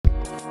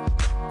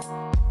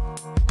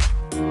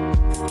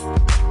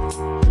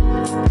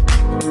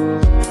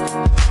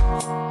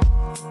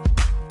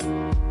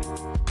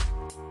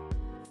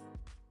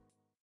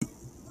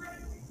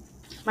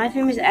My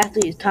famous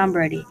athlete is Tom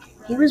Brady.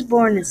 He was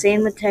born in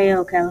San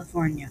Mateo,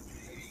 California.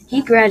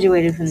 He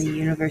graduated from the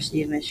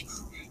University of Michigan.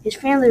 His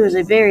family was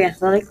a very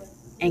athletic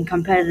and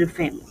competitive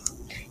family.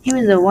 He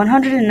was the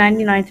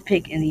 199th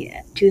pick in the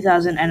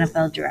 2000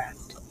 NFL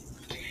Draft.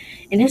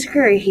 In his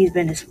career, he's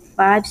been to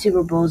 5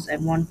 Super Bowls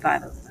and won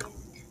 5 of them.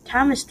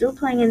 Tom is still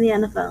playing in the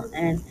NFL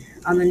and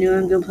on the New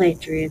England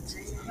Patriots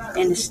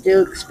and is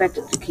still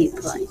expected to keep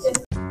playing.